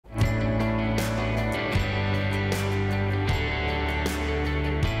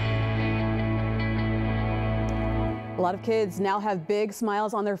A lot of kids now have big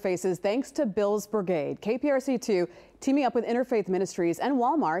smiles on their faces thanks to Bill's Brigade. KPRC2 teaming up with Interfaith Ministries and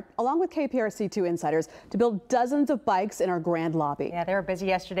Walmart, along with KPRC2 insiders, to build dozens of bikes in our grand lobby. Yeah, they were busy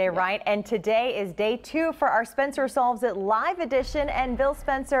yesterday, right? And today is day 2 for our Spencer Solves It live edition. And Bill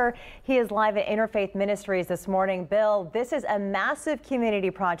Spencer, he is live at Interfaith Ministries this morning. Bill, this is a massive community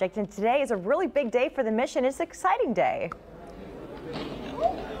project, and today is a really big day for the mission. It's an exciting day.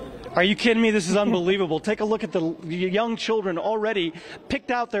 Are you kidding me? This is unbelievable. Take a look at the young children already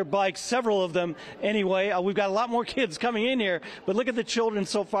picked out their bikes, several of them anyway. We've got a lot more kids coming in here, but look at the children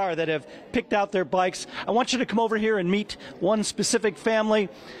so far that have picked out their bikes. I want you to come over here and meet one specific family.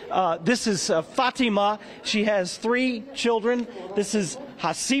 This is Fatima. She has 3 children. This is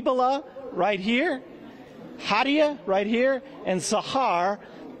Hasibullah right here, Hadia right here, and Sahar.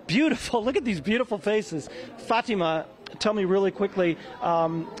 Beautiful. Look at these beautiful faces. Fatima, tell me really quickly,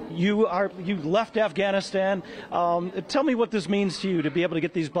 you left Afghanistan. Tell me what this means to you to be able to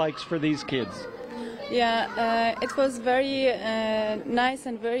get these bikes for these kids. Yeah, it was very nice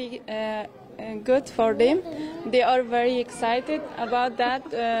and very good for them. They are very excited about that.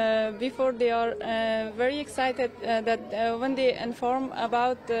 Before they are very excited that when they inform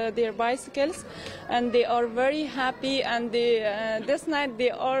about their bicycles, and they are very happy. And this night they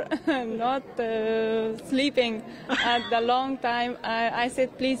are not sleeping at the long time. I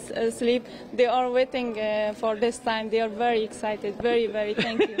said, please sleep. They are waiting for this time. They are very excited. Very, very.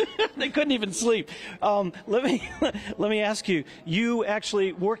 Thank you. They couldn't even sleep. Let me ask you. You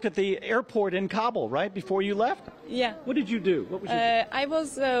actually worked at the airport in Kabul, right, before you left? Yeah. What did you do? What was your I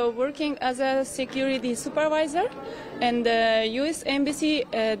was working as a security supervisor in the U.S. Embassy,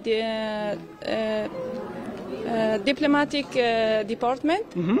 diplomatic department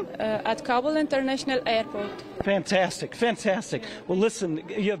at Kabul International Airport. Fantastic, fantastic. Well, listen,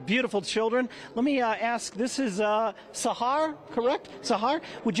 you have beautiful children. Let me ask, this is Sahar, correct? Sahar?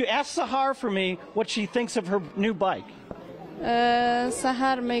 Would you ask Sahar for me what she thinks of her new bike?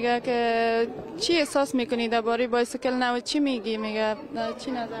 سحر میگه که چی احساس میکنی درباره بایسکل نو چی میگی میگه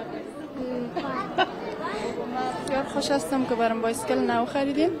چی نظر بسیار خوش هستم که برام بایسکل نو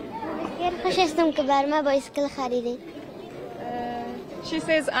خریدین بسیار خوش هستم که برام بایسکل خریدین She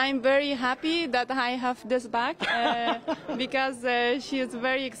says, I'm very happy that I have this bag because she is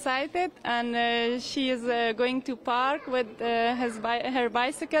very excited, and she is going to park with her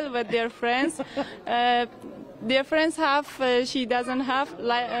bicycle with their friends. Their friends have, she doesn't have.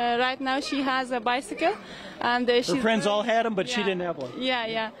 Right now she has a bicycle. And her friends all had them, but she didn't have one.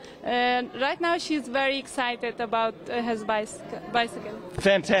 Yeah. Right now she's very excited about his bicycle.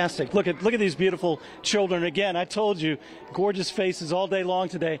 Fantastic. Look at these beautiful children. Again, I told you, gorgeous faces all day long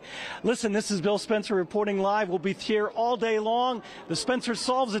today. Listen, this is Bill Spencer reporting live. We'll be here all day long. The Spencer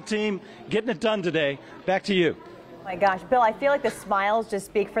Solves It team getting it done today. Back to you. Oh my gosh, Bill, I feel like the smiles just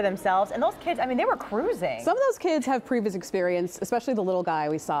speak for themselves. And those kids, I mean, they were cruising. Some of those kids have previous experience, especially the little guy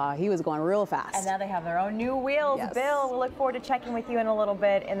we saw. He was going real fast. And now they have their own new wheels. Yes. Bill, we'll look forward to checking with you in a little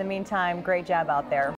bit. In the meantime, great job out there.